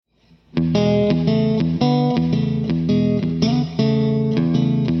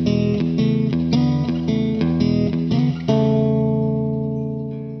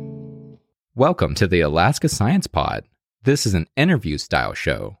Welcome to the Alaska Science Pod. This is an interview-style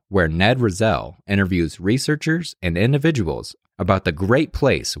show where Ned Rozelle interviews researchers and individuals about the great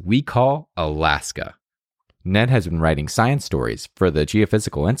place we call Alaska. Ned has been writing science stories for the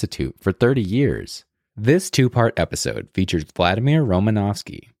Geophysical Institute for 30 years. This two-part episode features Vladimir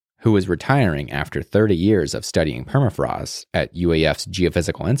Romanovsky, who is retiring after 30 years of studying permafrost at UAF's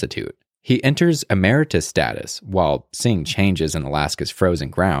Geophysical Institute. He enters emeritus status while seeing changes in Alaska's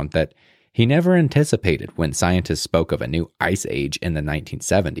frozen ground that he never anticipated when scientists spoke of a new ice age in the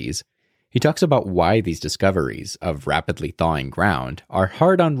 1970s. He talks about why these discoveries of rapidly thawing ground are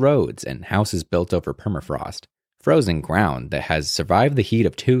hard on roads and houses built over permafrost, frozen ground that has survived the heat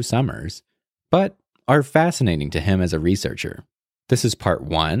of 2 summers, but are fascinating to him as a researcher. This is part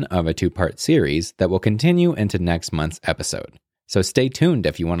 1 of a 2-part series that will continue into next month's episode. So stay tuned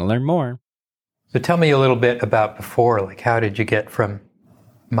if you want to learn more. So tell me a little bit about before, like how did you get from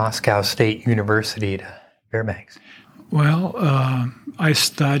Moscow State University to Fairbanks? Well, I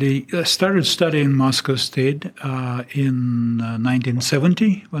started studying Moscow State in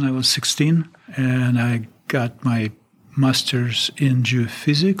 1970 when I was 16, and I got my master's in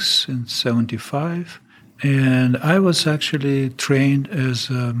geophysics in 75, and I was actually trained as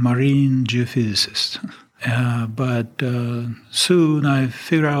a marine geophysicist. But soon I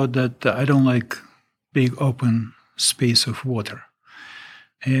figured out that I don't like big open space of water.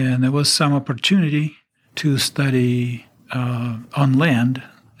 And there was some opportunity to study on land,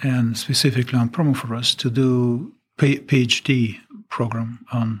 and specifically on permafrost, to do PhD program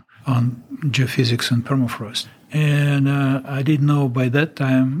on geophysics and permafrost. And I didn't know by that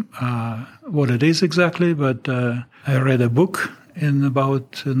time what it is exactly, but I read a book in a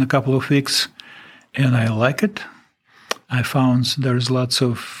couple of weeks, and I like it. I found there's lots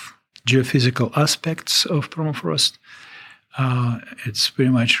of geophysical aspects of permafrost. It's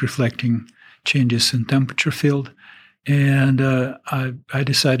pretty much reflecting changes in temperature field. And I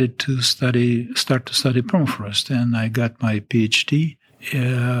decided to start to study permafrost, and I got my PhD.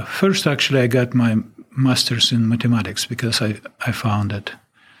 First, actually, I got my master's in mathematics because I found that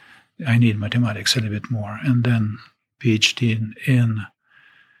I need mathematics a little bit more, and then PhD in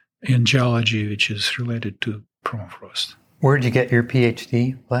geology, which is related to permafrost. Where did you get your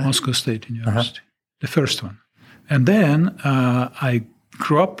PhD? Moscow State University, the first one. And then I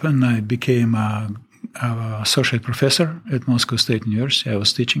grew up and I became an associate professor at Moscow State University. I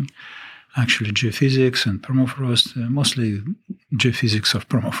was teaching actually geophysics and permafrost, mostly geophysics of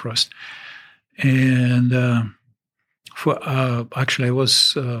permafrost. And actually I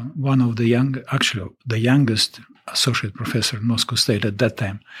was one of the youngest associate professor at Moscow State at that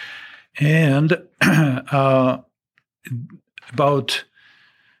time. And about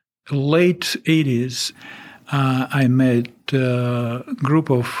late 80s, I met a group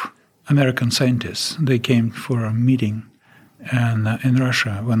of American scientists. They came for a meeting in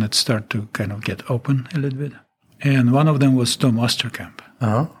Russia when it started to kind of get open a little bit. And one of them was Tom Osterkamp.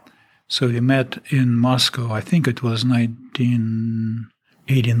 Uh-huh. So we met in Moscow, I think it was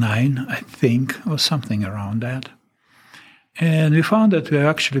 1989, I think, or something around that. And we found that we were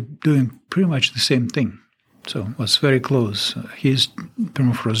actually doing pretty much the same thing. So it was very close. He's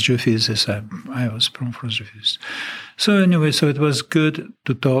permafrost geophysicist, I was permafrost geophysicist. So anyway, so it was good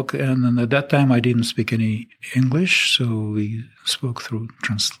to talk. And at that time, I didn't speak any English, so we spoke through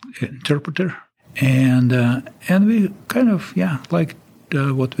interpreter. And we kind of, liked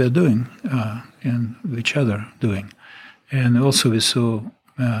what we're doing and each other doing. And also we saw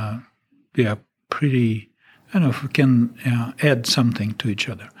we are pretty, we can add something to each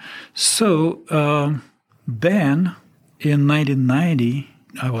other. So then, in 1990,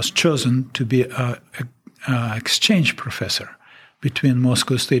 I was chosen to be an exchange professor between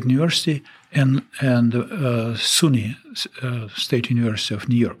Moscow State University and SUNY, State University of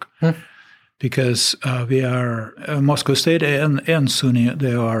New York. Because we are Moscow State and SUNY,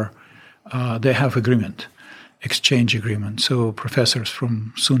 they have exchange agreement. So professors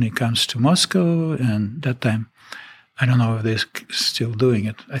from SUNY comes to Moscow, and that time, I don't know if they're still doing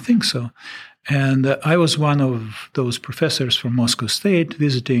it. I think so. And I was one of those professors from Moscow State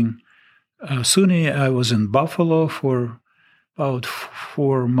visiting SUNY. I was in Buffalo for about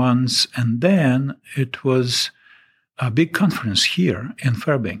 4 months, and then it was a big conference here in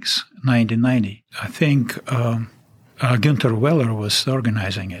Fairbanks, 1990. I think Günther Weller was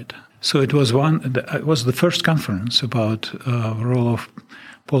organizing it. So it was the first conference about role of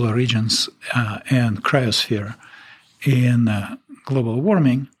polar regions and cryosphere in global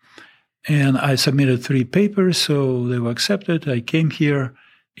warming. And I submitted 3 papers, so they were accepted. I came here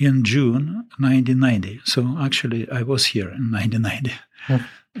in June 1990. So actually, I was here in 1990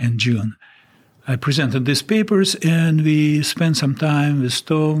 in June. I presented these papers, and we spent some time with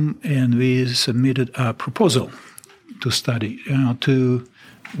Tom, and we submitted a proposal to study, to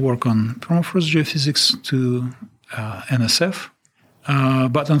work on permafrost geophysics to NSF.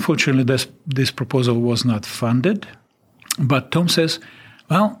 But unfortunately, this proposal was not funded. But Tom says,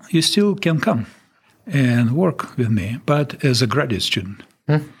 well, you still can come and work with me, but as a graduate student.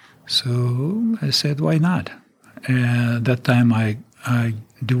 So I said, why not? At that time, I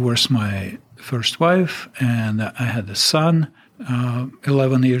divorced my first wife, and I had a son,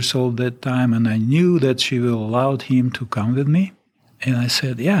 11 years old that time, and I knew that she will allow him to come with me. And I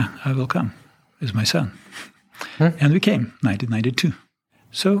said, yeah, I will come with my son. And we came, 1992.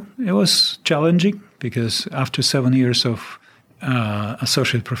 So it was challenging because after 7 years of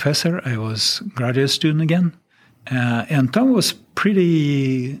associate professor, I was graduate student again. And Tom was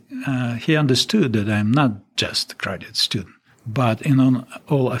pretty, he understood that I'm not just a graduate student. But in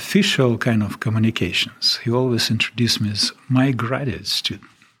all official kind of communications, he always introduced me as my graduate student.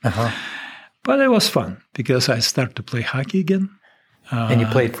 But it was fun because I started to play hockey again. And you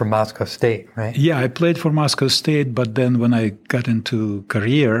played for Moscow State, right? Yeah, I played for Moscow State, but then when I got into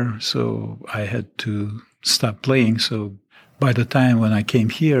career, so I had to stop playing. So by the time when I came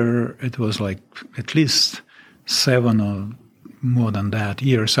here, it was like at least 7 or more than that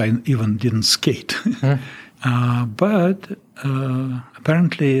years. I even didn't skate. But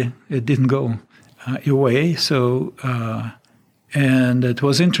apparently it didn't go away. So, and it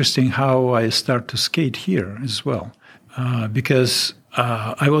was interesting how I started to skate here as well, because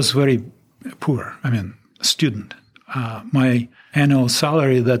I was very poor. I mean, student. My annual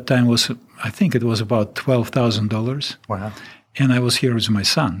salary at that time was, I think it was about $12,000. Wow. And I was here with my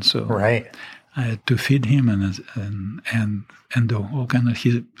son. So right. I had to feed him and do all kind of.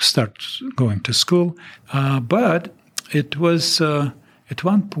 He starts going to school, but it was at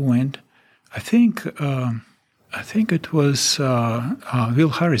one point. I think it was Will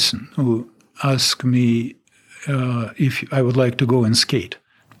Harrison who asked me if I would like to go and skate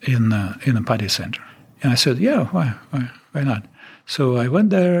in a party center, and I said, yeah, why not? So I went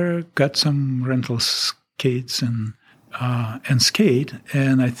there, got some rental skates and skate,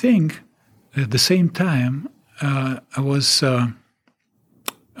 and I think. At the same time, I was,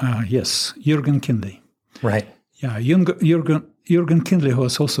 Jürgen Kindley. Right. Yeah, Jürgen Kindley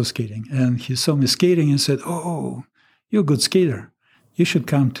was also skating. And he saw me skating and said, oh, you're a good skater. You should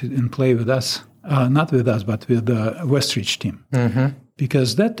come and play with us. Not with us, but with the Westridge team.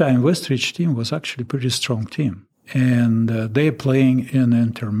 Because that time, Westridge team was actually a pretty strong team. And they're playing in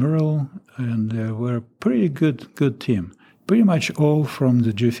intramural, and they were a pretty good team. Pretty much all from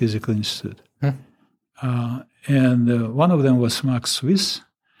the Geophysical Institute. And one of them was Max Swiss.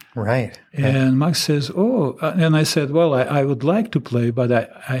 Right. And Max says, and I said, well, I would like to play, but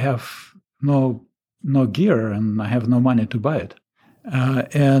I have no gear and I have no money to buy it.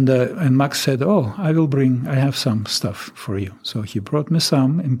 And Max said, I have some stuff for you. So he brought me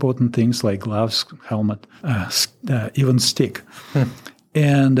some important things like gloves, helmet, even stick.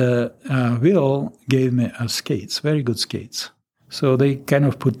 And Will gave me skates, very good skates. So they kind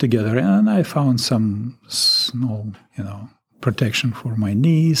of put together, and I found some small, protection for my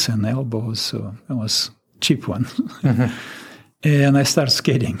knees and elbows. So it was a cheap one. And I started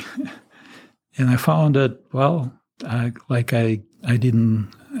skating. And I found that, I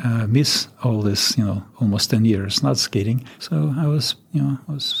didn't miss all this, almost 10 years not skating. So I was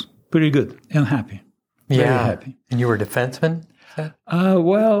pretty good and happy. Very happy. And you were a defenseman?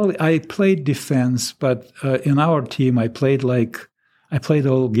 I played defense, but in our team, I played the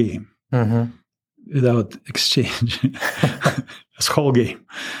whole game without exchange. This whole game.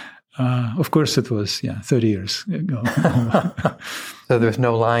 Of course, it was 30 years ago. So there was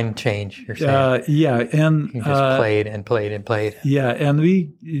no line change. You're saying? And you just played and played and played. Yeah, and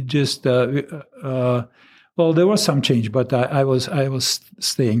we just. There was some change, but I was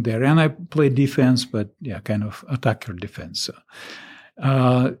staying there, and I played defense, but kind of attacker defense. So,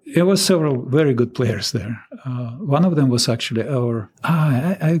 it was several very good players there. One of them was actually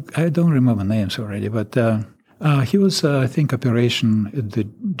I don't remember names already, but he was I think operation at the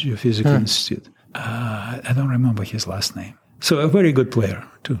Geophysical Institute. I don't remember his last name. So a very good player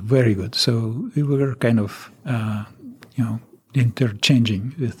too, very good. So we were kind of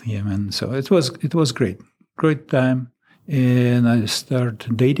interchanging with him, and so it was great. Great time, and I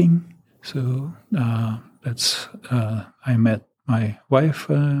started dating. So I met my wife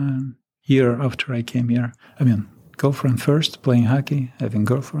a year after I came here. I mean, girlfriend first, playing hockey, having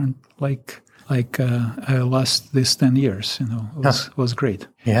girlfriend. I lost these 10 years. It was great.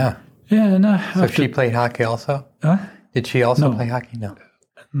 Yeah. Yeah. And so she played hockey also? Huh? Did she also play hockey? No.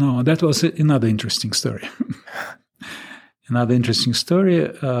 No, that was another interesting story. Another interesting story,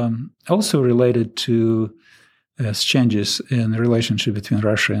 also related to changes in the relationship between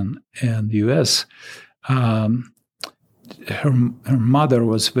Russia and the U.S. Her mother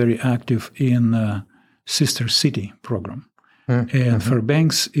was very active in Sister City program. And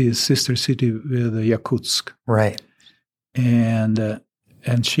Fairbanks is sister city with Yakutsk. Right. And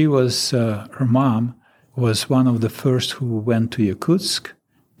she was, her mom was one of the first who went to Yakutsk,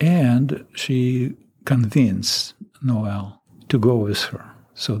 and she convinced Noel to go with her.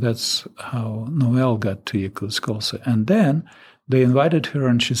 So that's how Noel got to Yakutsk also. And then they invited her,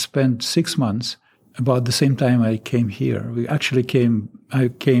 and she spent 6 months. About the same time I came here. I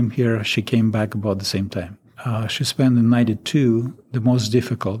came here, she came back about the same time. She spent in 92 the most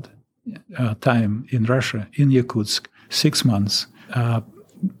difficult time in Russia, in Yakutsk, 6 months,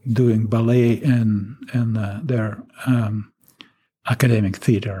 doing ballet and their academic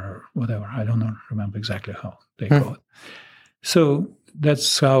theater or whatever. I don't remember exactly how they call it. So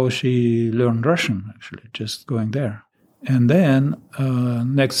that's how she learned Russian, actually, just going there. And then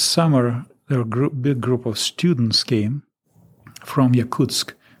next summer, a big group of students came from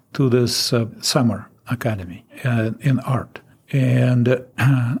Yakutsk to this summer academy in art. And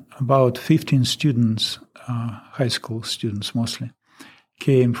about 15 students, high school students mostly,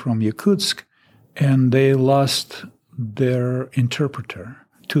 came from Yakutsk, and they lost their interpreter.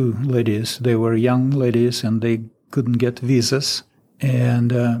 2 ladies, they were young ladies, and they couldn't get visas,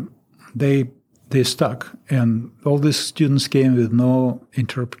 and they stuck. And all these students came with no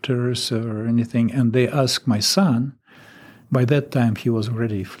interpreters or anything, and they asked my son, by that time he was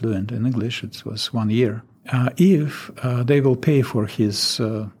already fluent in English, it was 1 year, if they will pay for his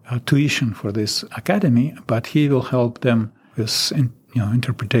tuition for this academy, but he will help them with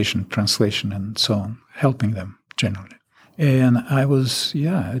interpretation, translation, and so on, helping them generally. And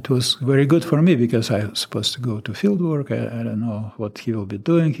it was very good for me because I was supposed to go to field work. I don't know what he will be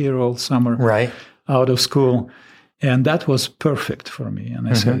doing here all summer, right, out of school. And that was perfect for me. And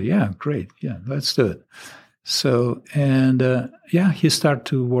I said, yeah, great. Yeah, let's do it. So, and he started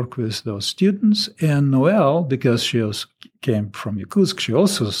to work with those students. And Noelle, because she came from Yakutsk, she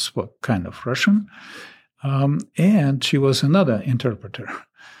also spoke kind of Russian. And she was another interpreter.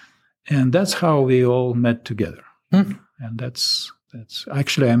 And that's how we all met together. And that's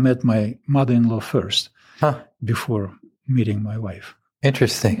actually, I met my mother-in-law first before meeting my wife.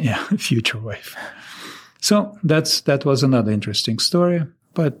 Interesting. Yeah, future wife. So that was another interesting story.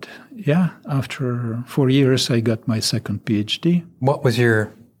 But yeah, after 4 years, I got my second PhD. What was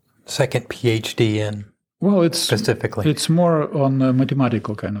your second PhD in? Well, specifically, it's more on the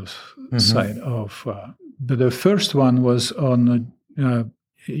mathematical kind of side of. But the first one was on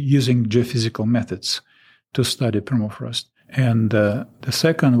using geophysical methods to study permafrost, and the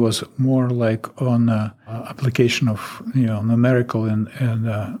second was more like on application of numerical and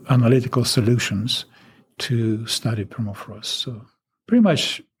analytical solutions to study permafrost. So pretty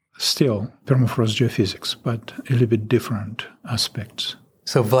much still permafrost geophysics, but a little bit different aspects.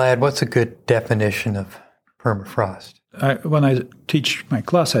 So Vlad, what's a good definition of permafrost? When I teach my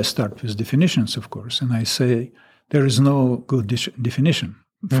class, I start with definitions, of course, and I say there is no good definition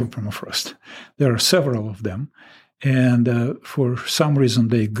for permafrost. There are several of them, and for some reason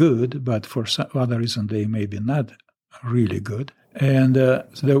they're good, but for some other reason they may be not really good. And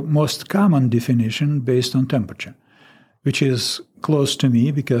the most common definition based on temperature, which is close to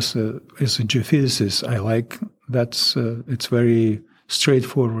me because as a geophysicist, I like that's it's very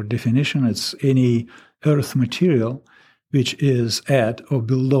straightforward definition. It's any earth material which is at or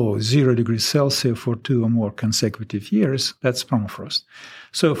below 0 degrees Celsius for 2 or more consecutive years, that's permafrost.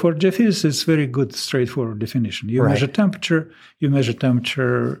 So for geophysics, it's very good, straightforward definition. You measure temperature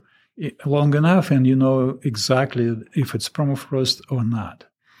long enough, and you know exactly if it's permafrost or not.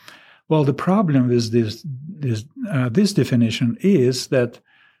 Well, the problem with this definition is that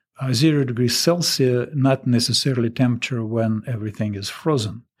 0 degrees Celsius, not necessarily temperature when everything is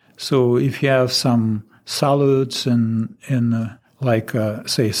frozen. So if you have some solids in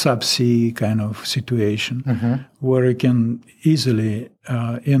say subsea kind of situation, where you can easily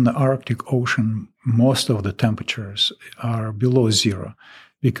in the Arctic Ocean, most of the temperatures are below 0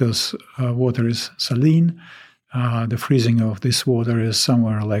 because water is saline. The freezing of this water is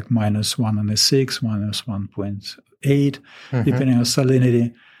somewhere like -1.6, -1.8, depending on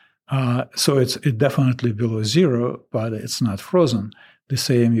salinity. So it's definitely below 0, but it's not frozen. The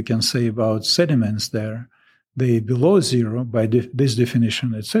same you can say about sediments there. They below 0, by this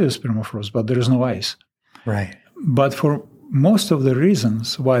definition, it says permafrost, but there is no ice. Right. But for most of the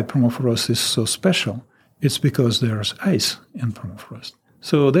reasons why permafrost is so special, it's because there's ice in permafrost.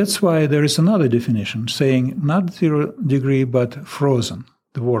 So that's why there is another definition saying not 0 degree, but frozen,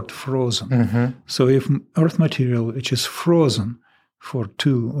 the word frozen. Mm-hmm. So if earth material which is frozen for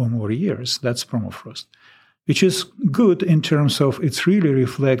 2 or more years, that's permafrost, which is good in terms of it really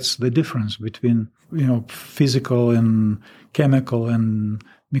reflects the difference between, physical and chemical and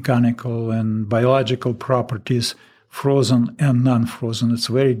mechanical and biological properties, frozen and non-frozen. It's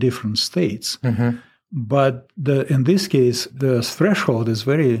very different states. Mm-hmm. But in this case, the threshold is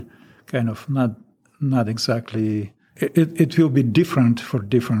very kind of not exactly. It will be different for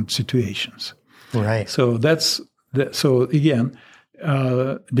different situations. Right. So so again,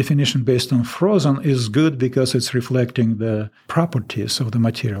 definition based on frozen is good because it's reflecting the properties of the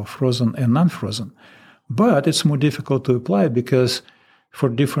material, frozen and non-frozen. But it's more difficult to apply because for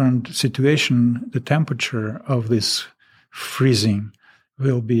different situation, the temperature of this freezing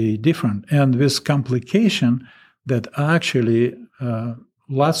will be different. And with complication that actually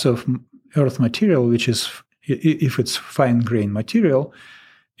lots of earth material, which is, if it's fine-grained material,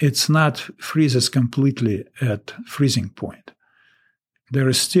 it's not freezes completely at freezing point. There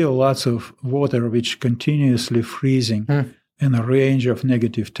is still lots of water which continuously freezing in a range of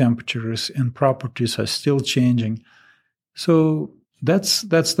negative temperatures, and properties are still changing. So that's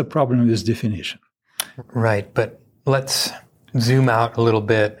the problem with definition. Right, but let's zoom out a little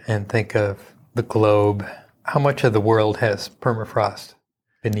bit and think of the globe. How much of the world has permafrost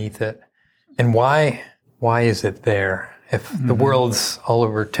beneath it? And why is it there? If the world's all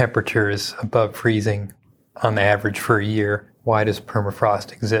over temperatures above freezing on average for a year, why does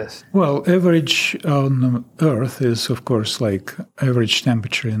permafrost exist? Well, average on Earth is, of course, like average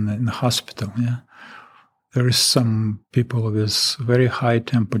temperature in the hospital, yeah? There is some people with very high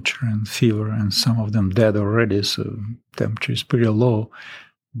temperature and fever, and some of them dead already, so temperature is pretty low.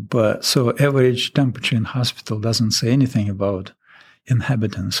 But so average temperature in hospital doesn't say anything about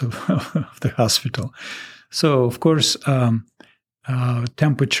inhabitants of the hospital. So, of course,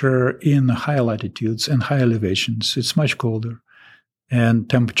 temperature in high latitudes and high elevations, it's much colder. And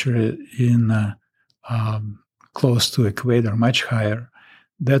temperature in close to equator, much higher.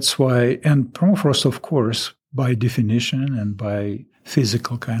 That's why, and permafrost, of course, by definition and by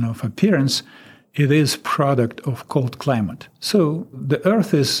physical kind of appearance, it is product of cold climate. So the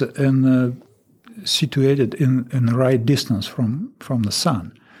Earth is situated in the right distance from the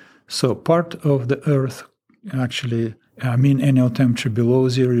sun. So part of the Earth actually mean annual temperature below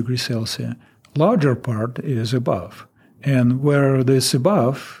 0 degrees Celsius. Larger part is above. And where it is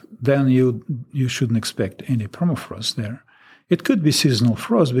above, then you shouldn't expect any permafrost there. It could be seasonal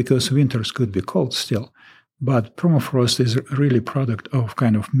frost because winters could be cold still, but permafrost is really product of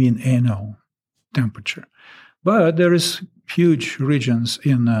kind of mean annual temperature. But there is huge regions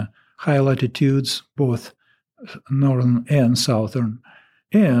in high latitudes, both northern and southern,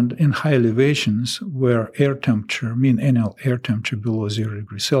 and in high elevations where air temperature, mean annual air temperature below 0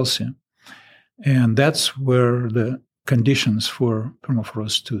 degrees Celsius. And that's where the conditions for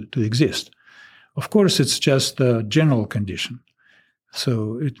permafrost to exist. Of course, it's just a general condition.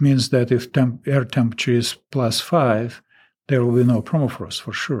 So it means that if air temperature is +5, there will be no permafrost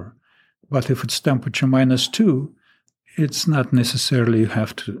for sure. But if it's temperature -2, it's not necessarily you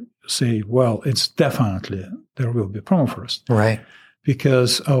have to say, well, it's definitely there will be permafrost. Right.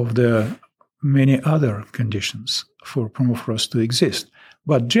 Because of the many other conditions for permafrost to exist.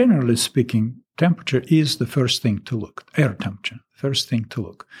 But generally speaking, temperature is the first thing to look, air temperature, first thing to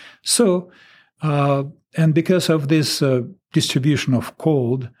look. So, and because of this distribution of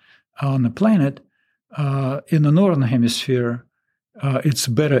cold on the planet, in the northern hemisphere, it's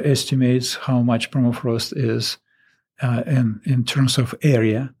better estimates how much permafrost is in terms of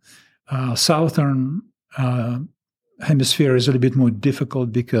area. Southern hemisphere is a little bit more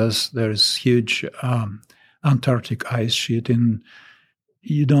difficult because there is huge Antarctic ice sheet, and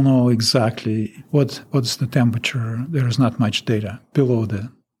you don't know exactly what's the temperature. There is not much data below the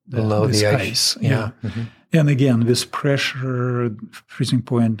ice. Yeah. Mm-hmm. And again, this pressure freezing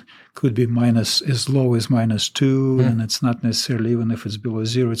point could be as low as -2, and it's not necessarily, even if it's below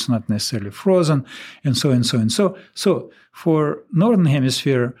 0, it's not necessarily frozen, and so and so and so. So for northern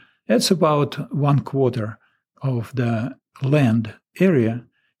hemisphere, it's about 1/4 of the land area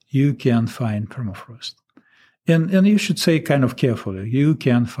you can find permafrost. And you should say kind of carefully, you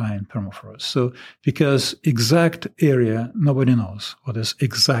can find permafrost. So because exact area, nobody knows what is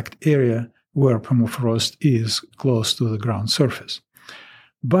exact area where permafrost is close to the ground surface.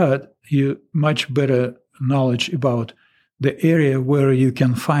 But you much better knowledge about the area where you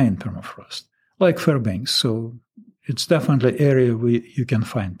can find permafrost, like Fairbanks. So it's definitely area where you can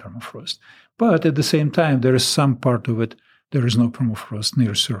find permafrost. But at the same time, there is some part of it there is no permafrost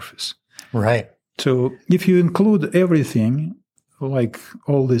near surface. Right. So if you include everything, like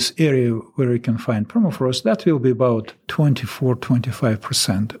all this area where you can find permafrost, that will be about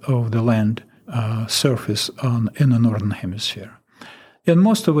 24-25% of the land surface in the northern hemisphere. And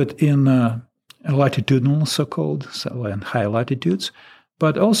most of it in latitudinal, so-called, and high latitudes,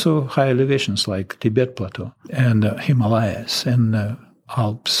 but also high elevations like Tibet Plateau and Himalayas and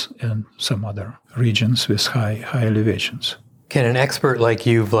Alps and some other regions with high elevations. Can an expert like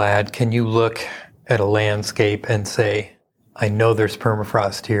you, Vlad, can you look at a landscape and say, I know there's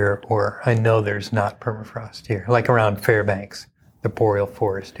permafrost here, or I know there's not permafrost here, like around Fairbanks, the boreal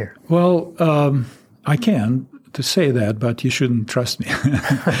forest here? Well, I can to say that, but you shouldn't trust me.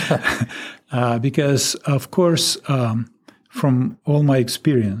 Because, of course, from all my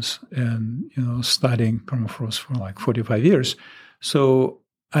experience and, studying permafrost for like 45 years, so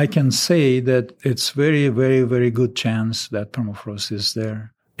I can say that it's very, very, very good chance that permafrost is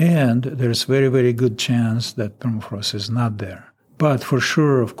there. And there's very, very good chance that permafrost is not there. But for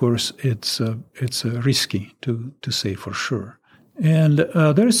sure, of course, it's risky to say for sure. And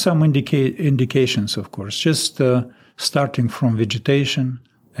there is some indications, of course, just starting from vegetation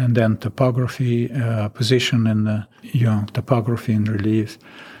and then topography, position in the topography and relief,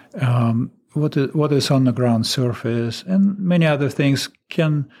 what is on the ground surface, and many other things.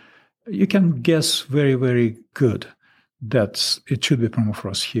 You can guess very, very good that it should be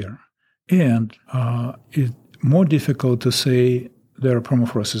permafrost here. And it's more difficult to say there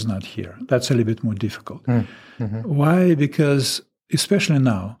permafrost is not here. That's a little bit more difficult. Mm-hmm. Why? Because, especially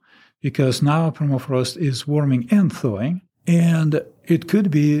now, permafrost is warming and thawing, and it could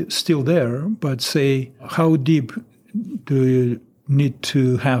be still there, but say, how deep do you need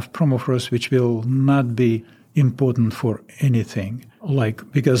to have permafrost which will not be important for anything?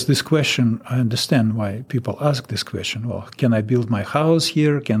 Because this question, I understand why people ask this question. Well, can I build my house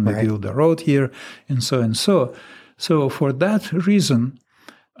here? Can I build a road here? And so and so. So for that reason,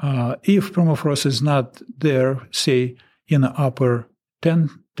 if permafrost is not there, say, in the upper 10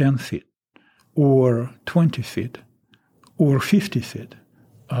 feet or 20 feet or 50 feet,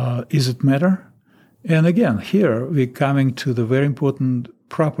 is it matter? And again, here we're coming to the very important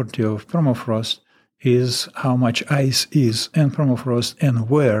property of permafrost is how much ice is in permafrost and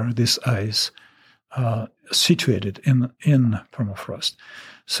where this ice situated in permafrost.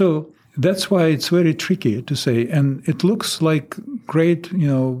 So that's why it's very tricky to say. And it looks like great,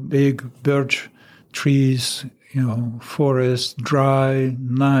 big birch trees, forest, dry,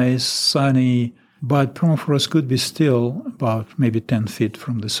 nice, sunny, but permafrost could be still about maybe 10 feet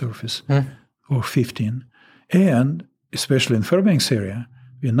from the surface or 15. And especially in Fairbanks area,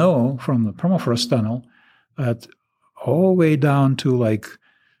 we know from the permafrost tunnel that all the way down to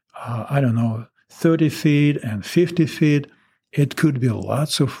 30 feet and 50 feet, it could be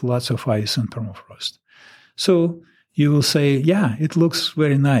lots of ice and permafrost. So you will say, yeah, it looks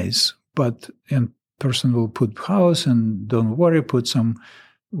very nice, but a person will put house and don't worry, put some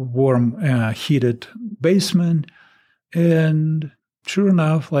warm heated basement, and sure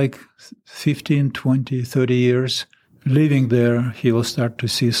enough, 15, 20, 30 years living there, he will start to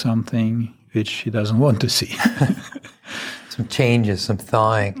see something which he doesn't want to see. Some changes, some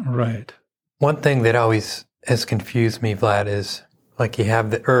thawing. Right. One thing that always has confused me, Vlad, is you have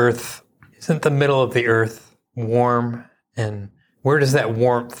the earth. Isn't the middle of the earth warm? And where does that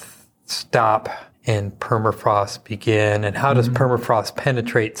warmth stop and permafrost begin? And how does permafrost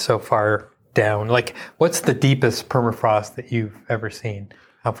penetrate so far down? What's the deepest permafrost that you've ever seen?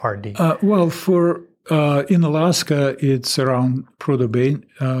 How far deep? In Alaska, it's around Prudhoe Bay.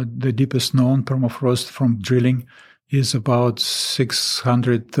 The deepest known permafrost from drilling is about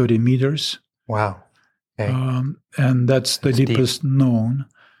 630 meters. Wow. Okay. And that's the deepest known.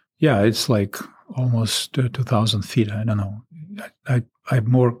 Yeah, it's almost 2,000 feet. I don't know.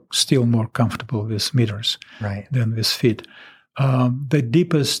 I'm still more comfortable with meters than with feet. The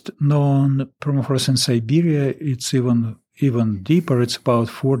deepest known permafrost in Siberia, it's even deeper. It's about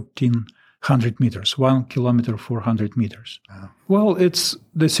 1,400 meters, 1 kilometer, 400 meters. Wow. Well,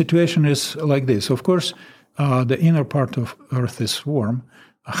 the situation is like this. Of course, the inner part of Earth is warm,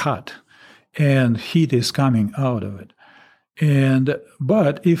 hot, and heat is coming out of it.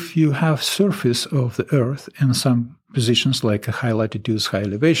 But if you have surface of the Earth in some positions like high latitudes, high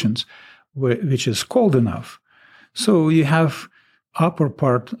elevations, which is cold enough, so you have upper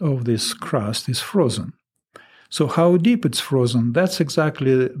part of this crust is frozen. So how deep it's frozen, that's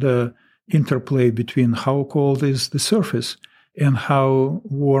exactly the interplay between how cold is the surface and how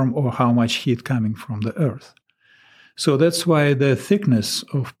warm or how much heat coming from the Earth. So that's why the thickness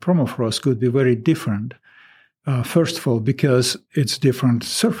of permafrost could be very different First of all, because it's different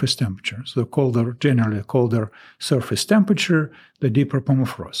surface temperature. So generally colder surface temperature, the deeper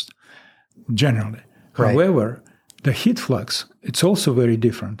permafrost, generally. Right. However, the heat flux, it's also very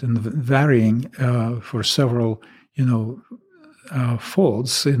different and varying for several,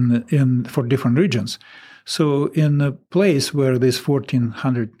 folds for different regions. So in a place where this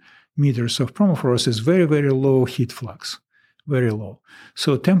 1,400 meters of permafrost is very, very low heat flux, very low.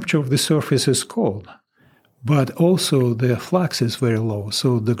 So temperature of the surface is cold, but also the flux is very low.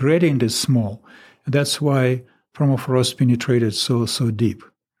 So the gradient is small. That's why permafrost penetrated so deep.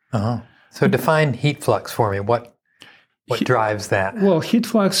 Uh-huh. So define heat flux for me. What drives that? Well, heat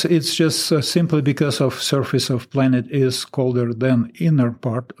flux, it's just simply because of surface of planet is colder than inner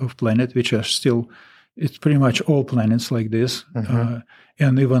part of planet, which are still, it's pretty much all planets like this. Mm-hmm.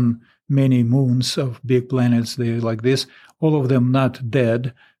 And even many moons of big planets, they're like this. All of them not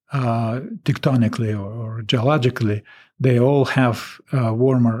dead tectonically or geologically. They all have a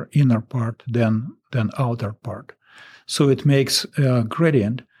warmer inner part than outer part. So it makes a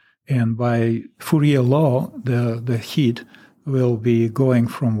gradient. And by Fourier law, the heat will be going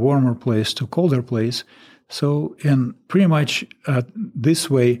from warmer place to colder place. So, in pretty much this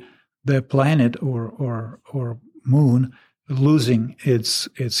way, the planet or moon losing its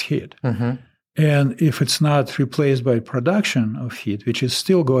heat. Mm-hmm. And if it's not replaced by production of heat, which is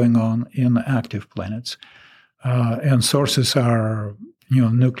still going on in active planets, and sources are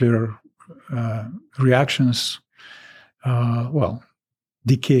nuclear reactions,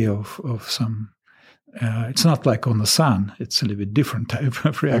 decay of some. It's not like on the sun. It's a little bit different type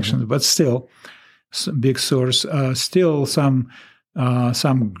of reactions, mm-hmm. but still, some big source. Still some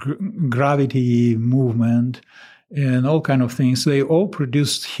gravity movement and all kind of things. They all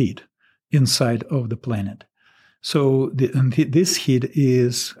produced heat inside of the planet. So this heat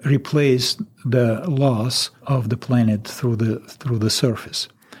is replaced the loss of the planet through the surface.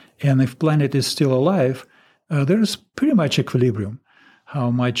 And if planet is still alive, there is pretty much equilibrium. How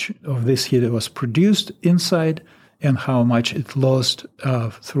much of this heat was produced inside and how much it lost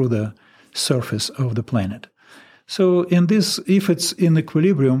through the surface of the planet. So in this, if it's in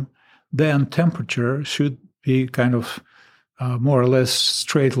equilibrium, then temperature should be kind of more or less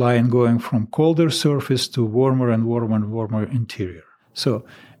straight line going from colder surface to warmer and warmer and warmer interior. So,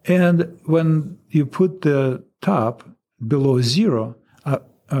 and when you put the top below zero,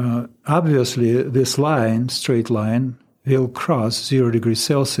 obviously this line, straight line, will cross 0 degrees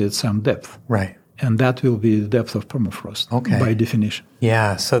Celsius some depth. Right. And that will be the depth of permafrost by definition.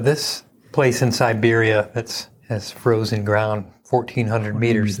 Yeah, so this place in Siberia has frozen ground 1,400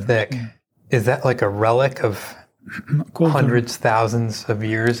 meters thick. Yeah. Is that like a relic of hundreds, thousands of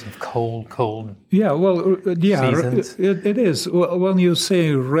years of cold seasons? It is. When you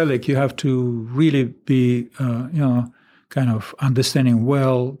say relic, you have to really be, kind of understanding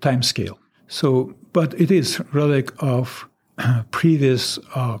well time scale. So, but it is relic of previous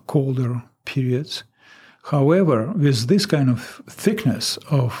colder periods. However, with this kind of thickness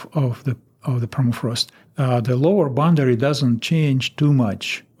of the permafrost, the lower boundary doesn't change too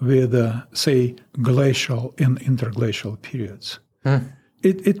much with, say, glacial and interglacial periods.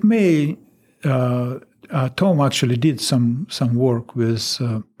 It may. Tom actually did some work with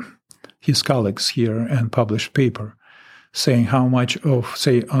his colleagues here and published paper saying how much of,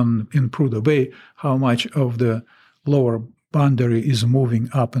 say, in Prudhoe Bay, how much of the lower boundary is moving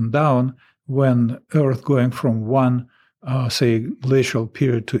up and down when Earth going from one, say, glacial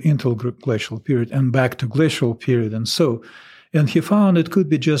period to interglacial period and back to glacial period and so. And he found it could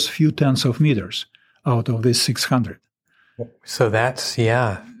be just a few tenths of meters out of this 600. So that's,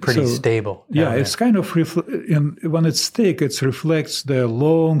 pretty stable. Yeah, it's kind of, when it's thick, it reflects the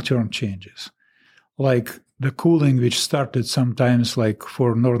long-term changes. Like the cooling, which started sometimes like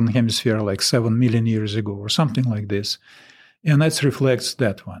for Northern Hemisphere, like 7 million years ago or something like this. And that reflects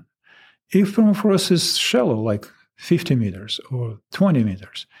that one. If permafrost is shallow, like 50 meters or 20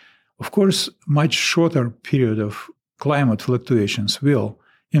 meters, of course, much shorter period of climate fluctuations will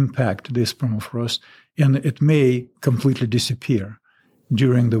impact this permafrost, and it may completely disappear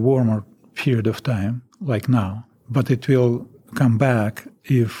during the warmer period of time, like now. But it will come back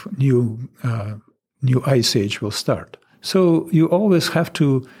if new ice age will start. So you always have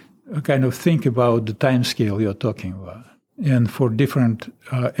to kind of think about the time scale you're talking about. And for different,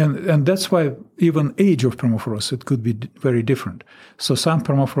 and that's why even age of permafrost, it could be very different. So some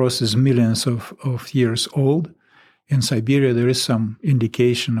permafrost is millions of years old. In Siberia, there is some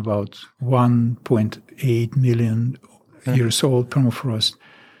indication about 1.8 million years old permafrost.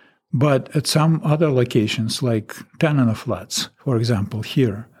 But at some other locations, like Tanana Flats, for example,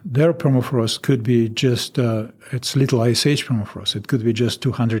 here, their permafrost could be just, it's little ice age permafrost. It could be just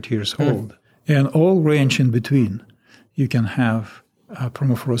 200 years old. And all range in between, you can have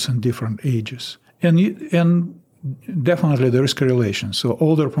permafrost in different ages. And definitely there is correlation. So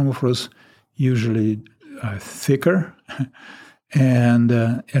older permafrost usually thicker, and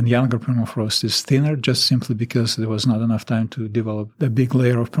younger permafrost is thinner, just simply because there was not enough time to develop the big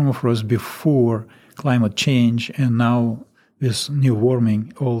layer of permafrost before climate change. And now this new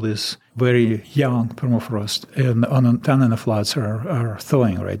warming, all this very young permafrost, and on floods are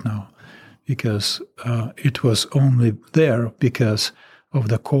thawing right now, because it was only there because of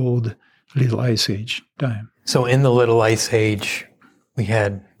the cold Little Ice Age time. So in the Little Ice Age, we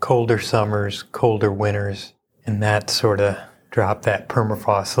had colder summers, colder winters, and that sort of dropped that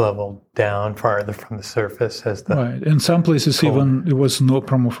permafrost level down farther from the surface as the right. In some places even there was no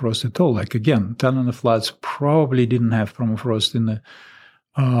permafrost at all. Like again, Tanana Floods probably didn't have permafrost in the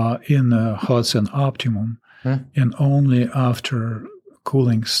Holocene optimum, and only after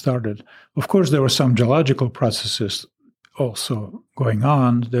cooling started. Of course, there were some geological processes also going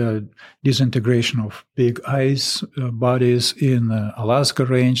on, the disintegration of big ice bodies in the Alaska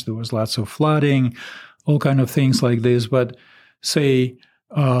range. There was lots of flooding, all kind of things like this. But say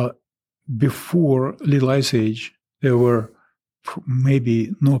before Little Ice Age, there were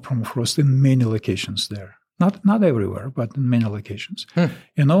maybe no permafrost in many locations there. Not everywhere, but in many locations.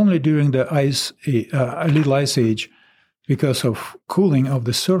 And only during the Little Ice Age, because of cooling of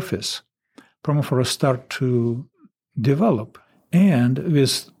the surface, permafrost start to develop. And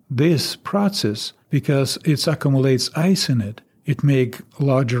with this process, because it accumulates ice in it, it make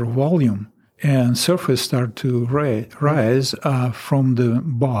larger volume, and surface start to rise from the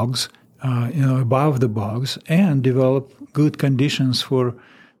bogs, above the bogs, and develop good conditions for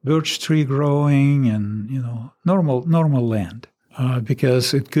birch tree growing and normal land.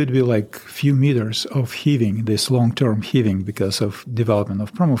 Because it could be like few meters of heaving, this long-term heaving, because of development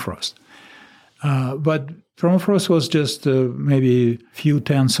of permafrost. But permafrost was just maybe few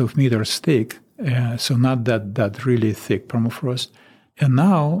tenths of meters thick, so not that really thick permafrost. And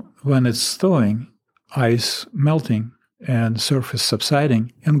now, when it's thawing, ice melting and surface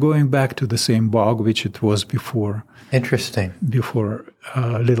subsiding and going back to the same bog which it was before. Interesting. Before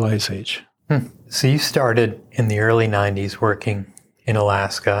Little Ice Age. So you started in the early 90s working in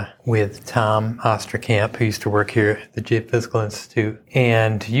Alaska with Tom Osterkamp, who used to work here at the Geophysical Institute.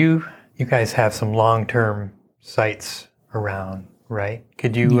 And you guys have some long-term sites around, right?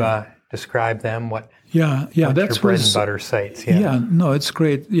 Could you describe them? What's that's your bread and butter sites? No, it's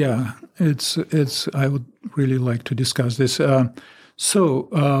great. Yeah, it's. I would really like to discuss this.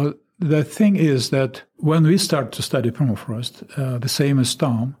 So the thing is that when we start to study permafrost, the same as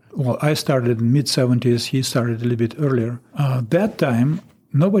Tom. Well, I started in mid-70s. He started a little bit earlier. That time,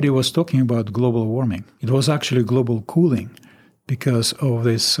 nobody was talking about global warming. It was actually global cooling, because of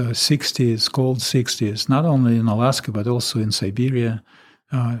this 60s, cold 60s, not only in Alaska, but also in Siberia.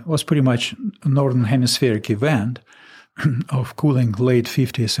 It was pretty much a northern hemispheric event of cooling late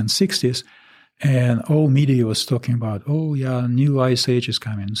 50s and 60s. And all media was talking about, new ice age is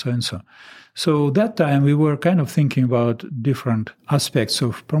coming, so and so. So that time we were kind of thinking about different aspects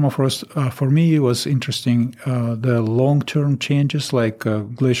of permafrost. For me, it was interesting the long-term changes, like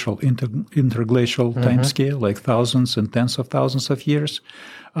glacial, interglacial time scale, like thousands and tens of thousands of years.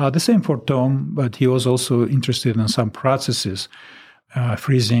 The same for Tom, but he was also interested in some processes,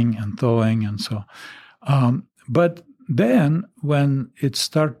 freezing and thawing and so. But then when it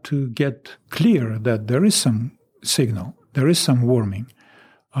started to get clear that there is some signal, there is some warming,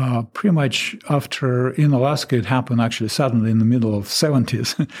 pretty much after, in Alaska, it happened actually suddenly in the middle of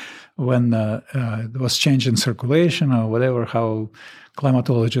 70s when there was change in circulation or whatever, how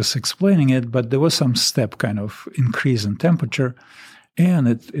climatologists explaining it, but there was some step kind of increase in temperature, and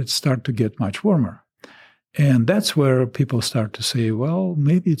it started to get much warmer. And that's where people start to say, well,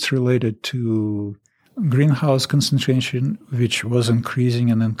 maybe it's related to greenhouse concentration, which was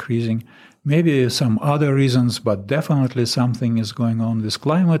increasing and increasing. Maybe some other reasons, but definitely something is going on with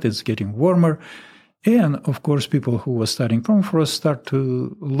climate. It's getting warmer. And, of course, people who were studying permafrost start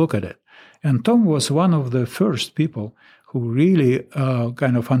to look at it. And Tom was one of the first people who really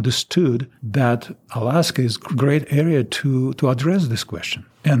kind of understood that Alaska is a great area to address this question.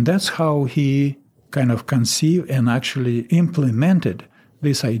 And that's how he kind of conceived and actually implemented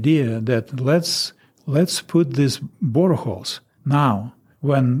this idea that let's put these boreholes now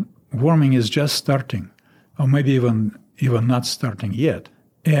when warming is just starting, or maybe even not starting yet.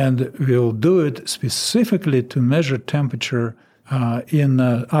 And we'll do it specifically to measure temperature in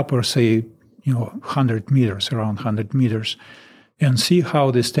upper, say, 100 meters, around 100 meters. and see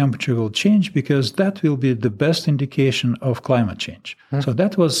how this temperature will change, because that will be the best indication of climate change. So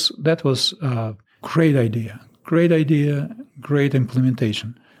that was a great idea, great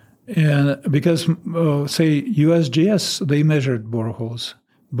implementation. And because, say, USGS, they measured boreholes,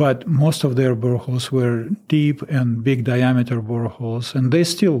 but most of their boreholes were deep and big diameter boreholes, and they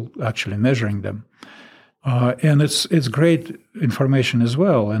still actually measuring them. And it's great information as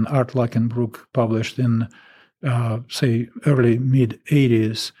well. And Art Luckenbrook published in, say, early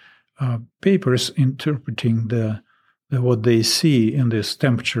mid-'80s papers interpreting the what they see in this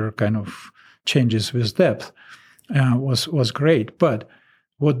temperature kind of changes with depth was great. But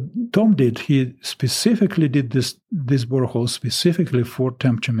what Tom did, he specifically did this borehole specifically for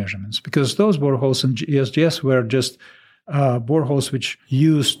temperature measurements, because those boreholes in USGS were just boreholes which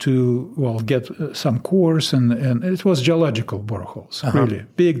used to, get some cores, and it was geological boreholes, really,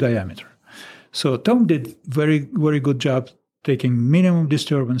 big diameter. So Tom did very, very good job taking minimum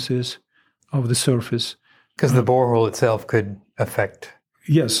disturbances of the surface. Because the borehole itself could affect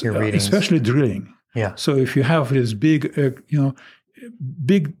your readings. Especially drilling. Yeah. So if you have this big,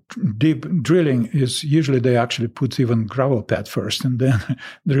 big, deep drilling is usually they actually put even gravel pad first and then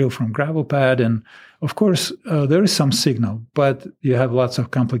drill from gravel pad. And of course, there is some signal, but you have lots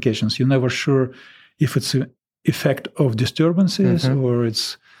of complications. You're never sure if it's an effect of disturbances or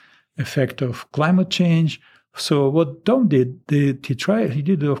it's effect of climate change. So what Tom did, he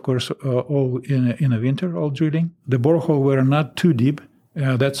did, of course, all in a winter, all drilling. The borehole were not too deep.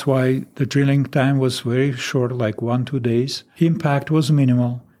 That's why the drilling time was very short, like 1-2 days. Impact was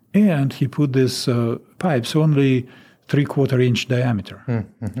minimal. And he put these pipes only 3/4 inch diameter.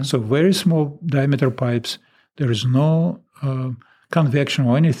 So very small diameter pipes. There is no convection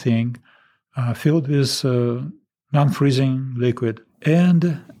or anything, filled with non-freezing liquid.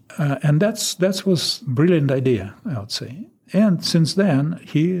 And that was brilliant idea, I would say. And since then,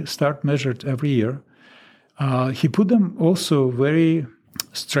 he measured every year. He put them also very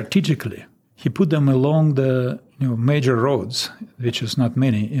strategically. He put them along the major roads, which is not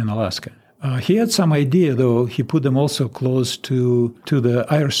many in Alaska. He had some idea, though. He put them also close to the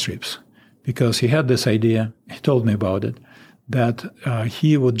airstrips, because he had this idea. He told me about it, that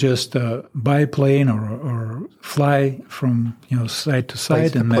he would just biplane or fly from side to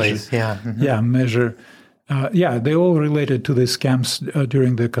side and measure. Measure. They all related to these camps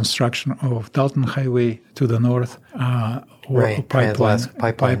during the construction of Dalton Highway to the north, or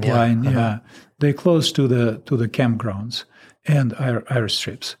pipeline. They're close to the campgrounds and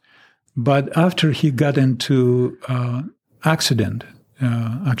airstrips. But after he got into accident,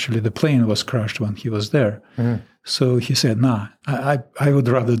 actually the plane was crashed when he was there. So he said, "Nah, I would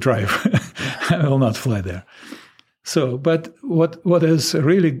rather drive. I will not fly there." So, but what is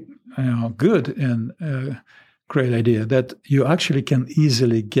really good and great idea that you actually can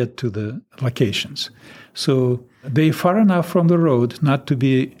easily get to the locations. So they're far enough from the road not to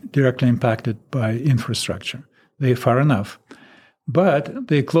be directly impacted by infrastructure. They're far enough, but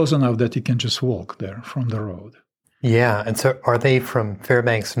they're close enough that you can just walk there from the road. Yeah, and so are they from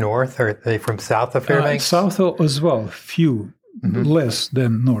Fairbanks north, or are they from south of Fairbanks? South as well, few, less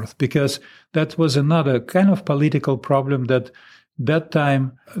than north, because that was another kind of political problem that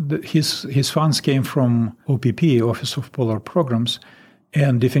time his funds came from OPP, Office of Polar Programs,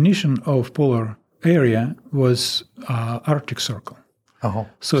 and definition of polar area was Arctic Circle.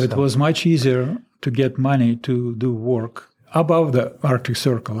 So it was much easier to get money to do work above the Arctic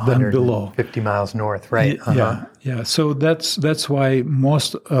Circle than below. 50 miles north, right? Yeah. So that's why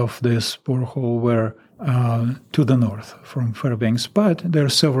most of this borehole were to the north from Fairbanks, but there are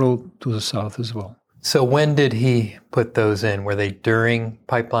several to the south as well. So when did he put those in? Were they during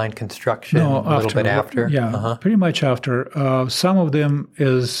pipeline construction? No, a little bit after? Yeah, pretty much after. Some of them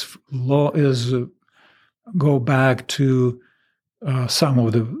go back to some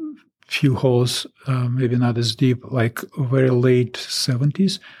of the few holes, maybe not as deep, like very late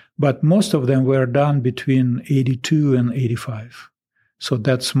 70s, but most of them were done between 82 and 85. So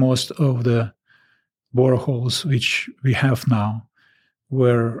that's most of the boreholes which we have now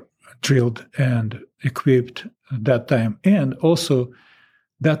were drilled and equipped at that time. And also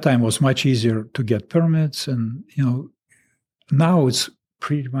that time was much easier to get permits. And, now it's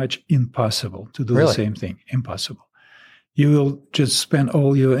pretty much impossible to do the same thing. Impossible. You will just spend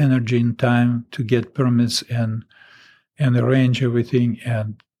all your energy and time to get permits and arrange everything.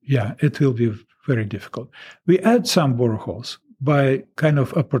 And it will be very difficult. We add some boreholes by kind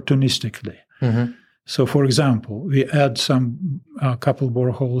of opportunistically. So, for example, we add a couple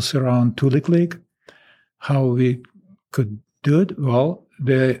boreholes around Toolik Lake. How we could do it? Well,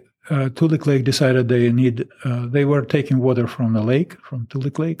 the Toolik Lake decided they were taking water from the lake, from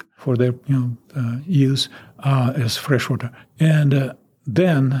Toolik Lake, for their use as fresh water. And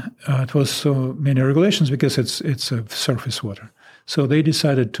then it was so many regulations because it's a surface water. So they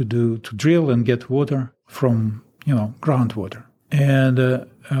decided to drill and get water from groundwater. And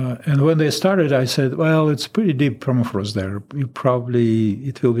when they started, I said, well, it's pretty deep permafrost there.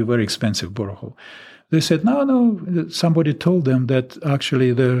 It will be very expensive borehole. They said, no. Somebody told them that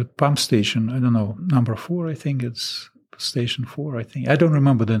actually the pump station, I don't know, number 4, I think it's station 4, I think. I don't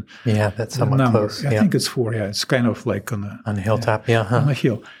remember the Yeah, that's somewhat number. close. I think it's 4, yeah. It's kind of like on a hilltop, on a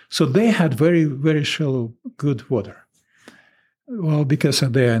hill. So they had very, very shallow, good water. Well, because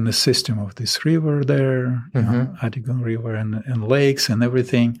they're in the system of this river there, Adigon River and lakes and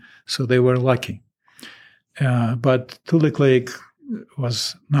everything, so they were lucky. But Toolik Lake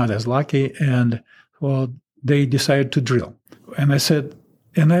was not as lucky, and they decided to drill. And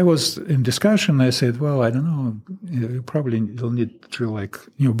I was in discussion. I said, well, I don't know, you probably will need to drill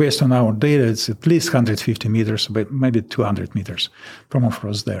based on our data, it's at least 150 meters, but maybe 200 meters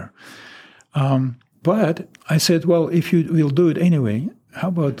permafrost there. But I said, well, if you will do it anyway, how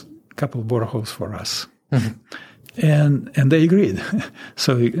about a couple of boreholes for us? Mm-hmm. And they agreed.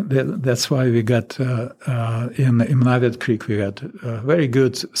 So that's why we got, in Navet Creek, we got a very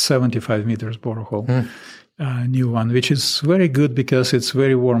good 75 meters borehole, new one, which is very good because it's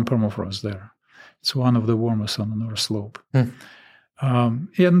very warm permafrost there. It's one of the warmest on the North Slope.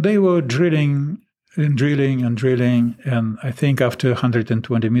 And they were drilling, and I think after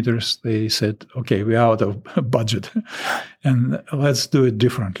 120 meters, they said, okay, we're out of budget, and let's do it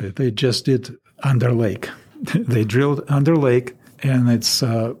differently. They just did under lake. They drilled under lake, and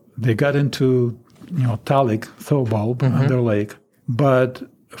they got into thallic, thaw bulb under lake, but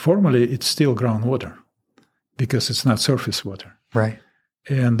formally it's still groundwater because it's not surface water. Right.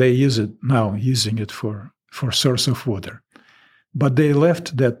 And they using it for source of water. But they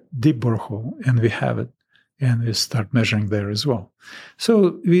left that deep borehole, and we have it, and we start measuring there as well.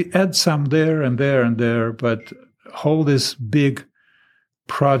 So we add some there and there and there, but whole this big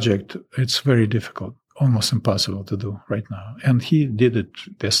project, it's very difficult, almost impossible to do right now. And he did it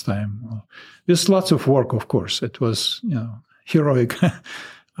this time. There's lots of work, of course. It was, heroic,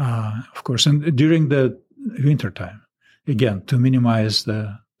 of course. And during the winter time, again, to minimize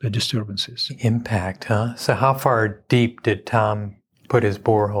the disturbances. The impact, huh? So how far deep did Tom put his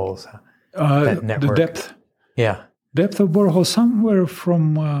boreholes? That network? The depth. Yeah. Depth of borehole somewhere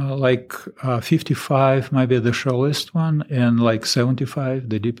from 55, maybe the shallowest one, and 75,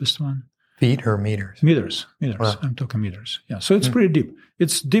 the deepest one. Feet or meters? Meters. Wow. I'm talking meters. Yeah. So it's pretty deep.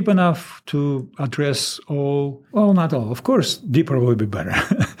 It's deep enough to address all, well, not all. Of course, deeper will be better.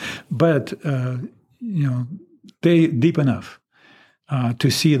 But, they deep enough.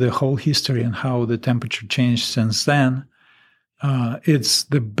 To see the whole history and how the temperature changed since then, it's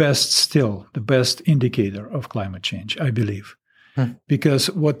the best indicator of climate change, I believe. Because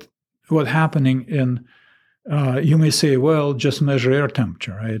what happening in, you may say, well, just measure air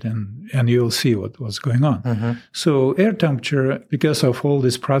temperature, right? And you'll see what's going on. So air temperature, because of all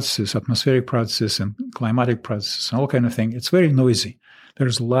these processes, atmospheric processes and climatic processes and all kind of thing, it's very noisy.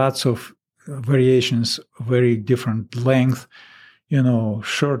 There's lots of variations, very different length,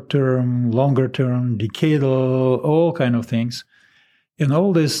 short term, longer term, decadal, all kind of things. And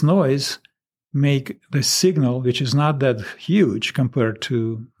all this noise make the signal, which is not that huge compared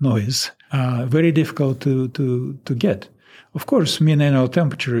to noise, very difficult to get. Of course, mean annual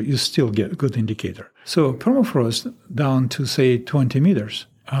temperature, you still get a good indicator. So permafrost down to, say, 20 meters,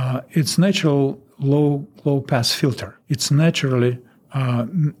 it's natural low pass filter. It's naturally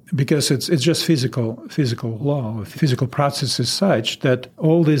because it's just physical law, physical processes such that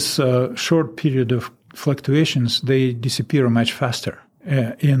all this short period of fluctuations, they disappear much faster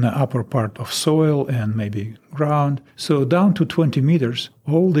in the upper part of soil and maybe ground. So down to 20 meters,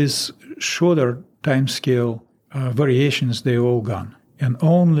 all these shorter time scale variations, they're all gone. And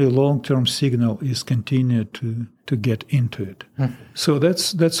only long-term signal is continued to get into it. So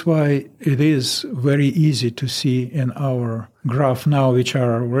that's why it is very easy to see in our graph now, which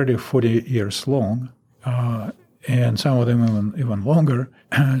are already 40 years long, and some of them even longer,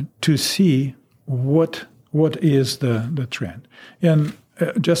 to see what is the trend. And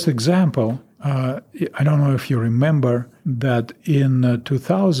just example, I don't know if you remember that in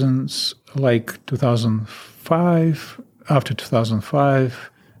 2000s, like 2005, after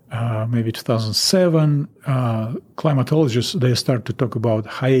 2005, maybe 2007, climatologists, they start to talk about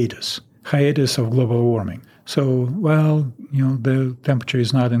hiatus of global warming. So, the temperature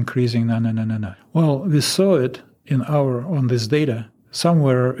is not increasing, no. Well, we saw it on this data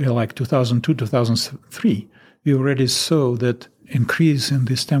somewhere in like 2002, 2003, we already saw that increase in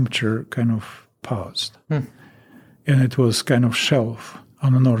this temperature kind of paused. And it was kind of shelf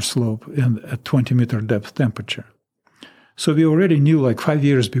on the North Slope at 20-meter depth temperature. So we already knew, like 5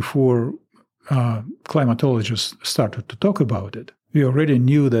 years before climatologists started to talk about it, we already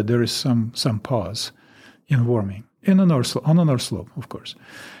knew that there is some pause in warming on the North Slope, of course.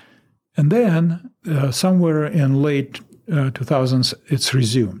 And then somewhere in late 2000s, it's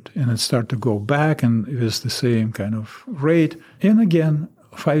resumed, and it started to go back, and it was the same kind of rate. And again,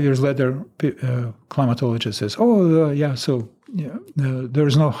 5 years later, climatologist says,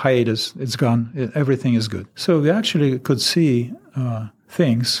 there's no hiatus, it's gone, everything is good. So we actually could see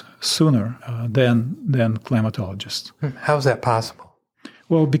things sooner than climatologists. How is that possible?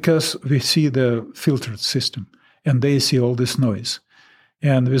 Well, because we see the filtered system, and they see all this noise.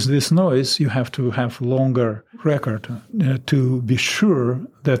 And with this noise, you have to have longer record to be sure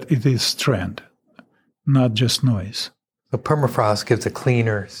that it is trend, not just noise. The permafrost gives a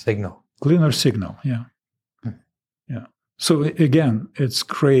cleaner signal. Cleaner signal, yeah. Yeah. So again, it's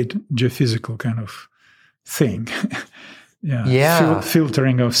great geophysical kind of thing.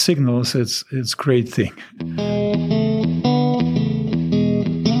 Filtering of signals, it's great thing.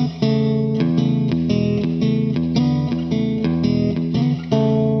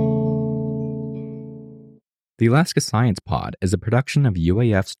 The Alaska Science Pod is a production of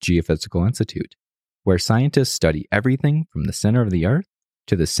UAF's Geophysical Institute, where scientists study everything from the center of the Earth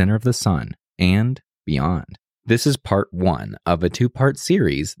to the center of the Sun and beyond. This is part 1 of a 2-part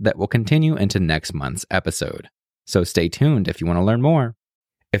series that will continue into next month's episode. So stay tuned if you want to learn more.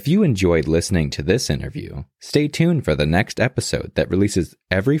 If you enjoyed listening to this interview, stay tuned for the next episode that releases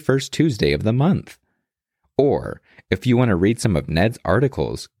every first Tuesday of the month. Or, if you want to read some of Ned's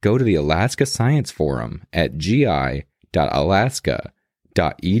articles, go to the Alaska Science Forum at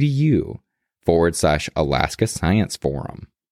gi.alaska.edu/Alaska Science Forum.